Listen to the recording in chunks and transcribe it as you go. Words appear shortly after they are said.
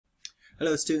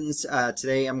Hello students,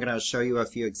 today I'm going to show you a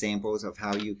few examples of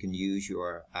how you can use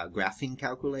your graphing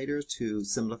calculator to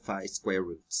simplify square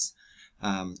roots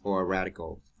or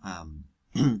radical.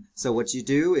 So what you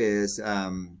do is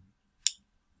on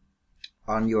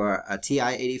your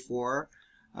TI-84,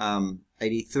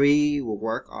 83 will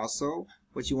work also.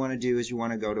 What you want to do is you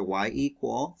want to go to y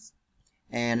equals,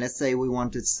 and let's say we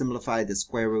want to simplify the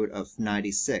square root of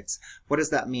 96. What does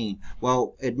that mean?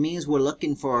 Well, it means we're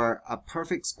looking for a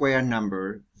perfect square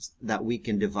number that we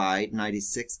can divide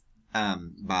 96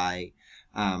 by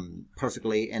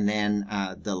perfectly, and then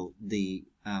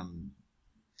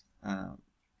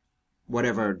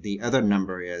whatever the other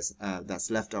number is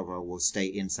that's left over will stay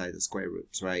inside the square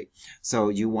roots, right? So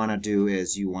you want to do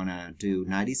is you want to do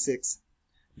 96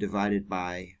 divided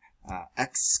by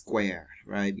x squared,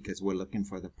 right? Because we're looking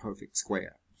for the perfect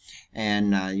square.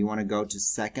 And you want to go to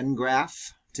second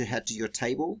graph to head to your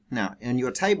table. Now, in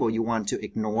your table, you want to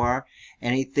ignore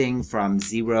anything from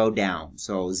 0 down.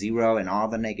 So 0 and all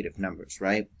the negative numbers,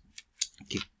 right?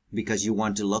 Okay. Because you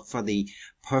want to look for the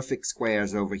perfect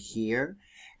squares over here.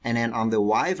 And then on the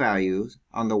y values,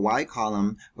 on the y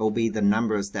column, will be the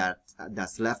numbers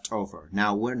that's left over.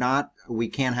 Now we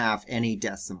can't have any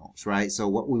decimals, right? So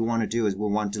what we want to do is we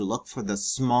want to look for the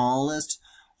smallest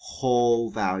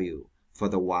whole value for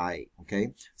the y,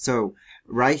 okay? So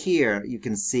right here, you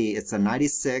can see it's a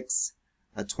 96,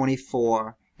 a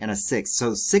 24, and a 6.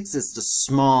 So 6 is the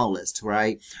smallest,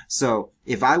 right? So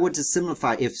if I were to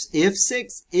simplify, if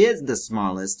 6 is the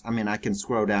smallest, I mean, I can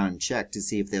scroll down and check to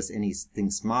see if there's anything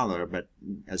smaller, but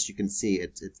as you can see,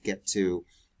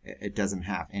 it doesn't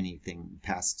have anything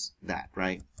past that,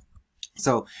 right?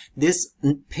 So this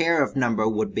pair of number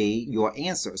would be your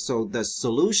answer. So the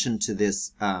solution to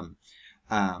this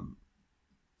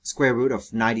square root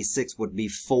of 96 would be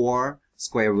 4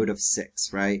 square root of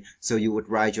 6, right? So you would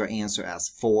write your answer as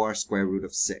 4 square root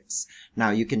of 6.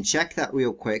 Now you can check that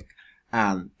real quick.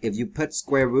 If you put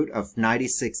square root of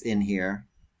 96 in here,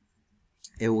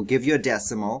 it will give you a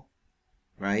decimal,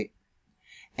 right?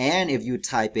 And if you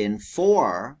type in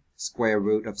 4 square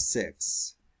root of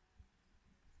 6,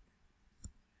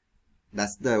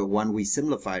 that's the one we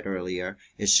simplified earlier,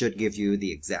 it should give you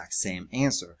the exact same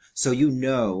answer. So you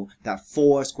know that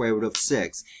 4 square root of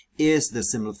 6 is the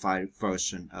simplified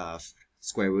version of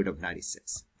square root of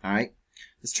 96. Alright,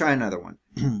 let's try another one.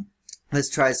 Let's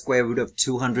try square root of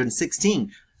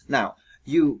 216. Now,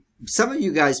 some of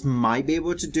you guys might be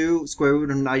able to do square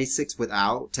root of 96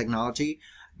 without technology,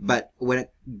 but when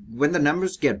the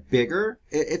numbers get bigger,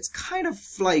 it's kind of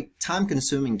like time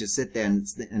consuming to sit there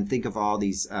and think of all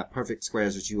these perfect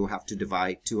squares that you will have to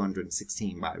divide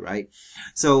 216 by, right?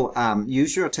 So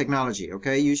use your technology,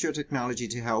 okay? Use your technology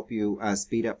to help you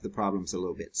speed up the problems a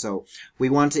little bit. So we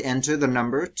want to enter the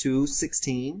number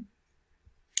 216,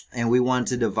 and we want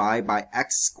to divide by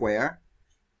x squared,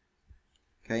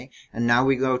 okay? And now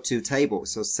we go to table.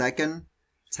 So second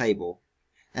table.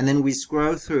 And then we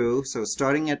scroll through, so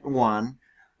starting at 1,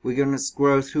 we're going to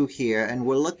scroll through here, and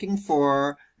we're looking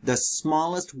for the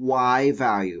smallest y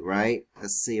value, right?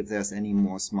 Let's see if there's any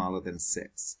more smaller than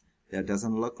 6. There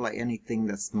doesn't look like anything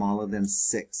that's smaller than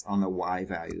 6 on the y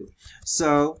value.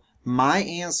 So my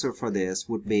answer for this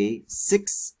would be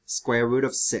 6 square root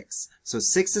of 6. So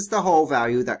 6 is the whole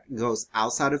value that goes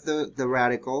outside of the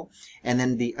radical, and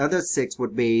then the other 6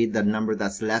 would be the number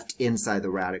that's left inside the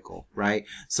radical, right?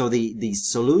 So the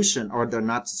solution, or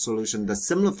not solution, the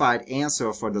simplified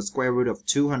answer for the square root of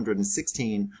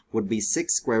 216 would be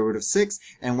 6 square root of 6.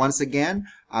 And once again,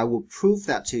 I will prove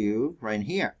that to you right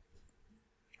here.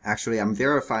 Actually, I'm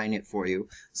verifying it for you.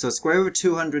 So square root of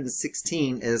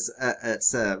 216 is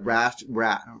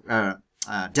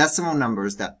decimal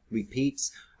numbers that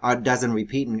repeats or doesn't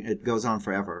repeat, and it goes on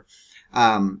forever.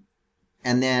 And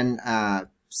then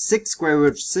 6 square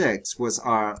root of 6 was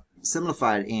our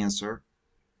simplified answer,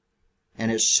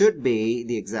 and it should be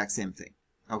the exact same thing.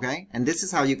 Okay, and this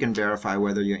is how you can verify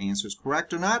whether your answer is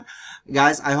correct or not.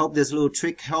 Guys, I hope this little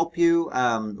trick helped you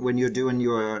when you're doing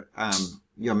your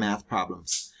math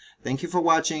problems. Thank you for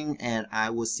watching, and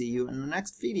I will see you in the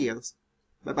next videos.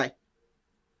 Bye-bye.